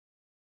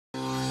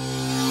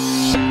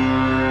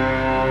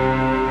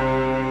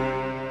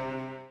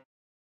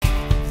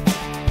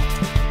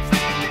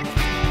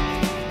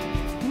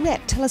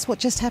tell us what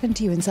just happened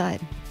to you inside.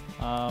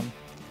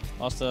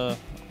 Lost an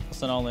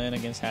all-in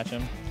against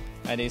Hatcham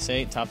at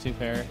ace-8, top 2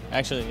 pair.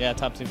 Actually, yeah,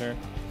 top 2 pair.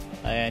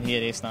 And he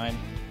had ace-9,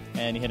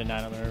 and he hit a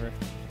 9 on the river.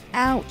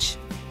 Ouch.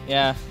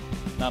 Yeah,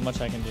 not much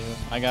I can do.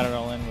 I got it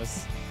all in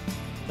with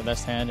the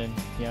best hand, and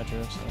he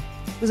outdrew, so.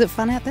 Was it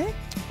fun out there?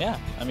 Yeah,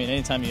 I mean,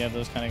 anytime you have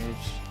those kind of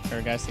groups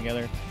or guys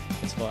together,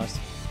 it's a blast.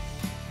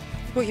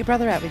 You brought your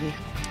brother out with you.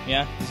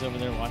 Yeah, he's over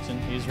there watching.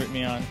 He's rooting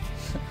me on.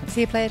 Is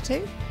he a player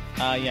too?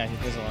 Yeah, he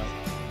plays a lot.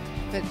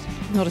 But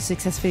not as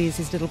successfully as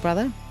his little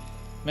brother?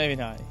 Maybe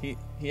not. He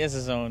has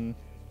his own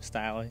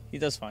style. He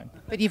does fine.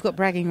 But you've got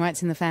bragging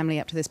rights in the family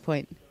up to this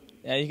point.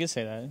 Yeah, you could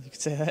say that. You could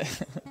say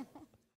that.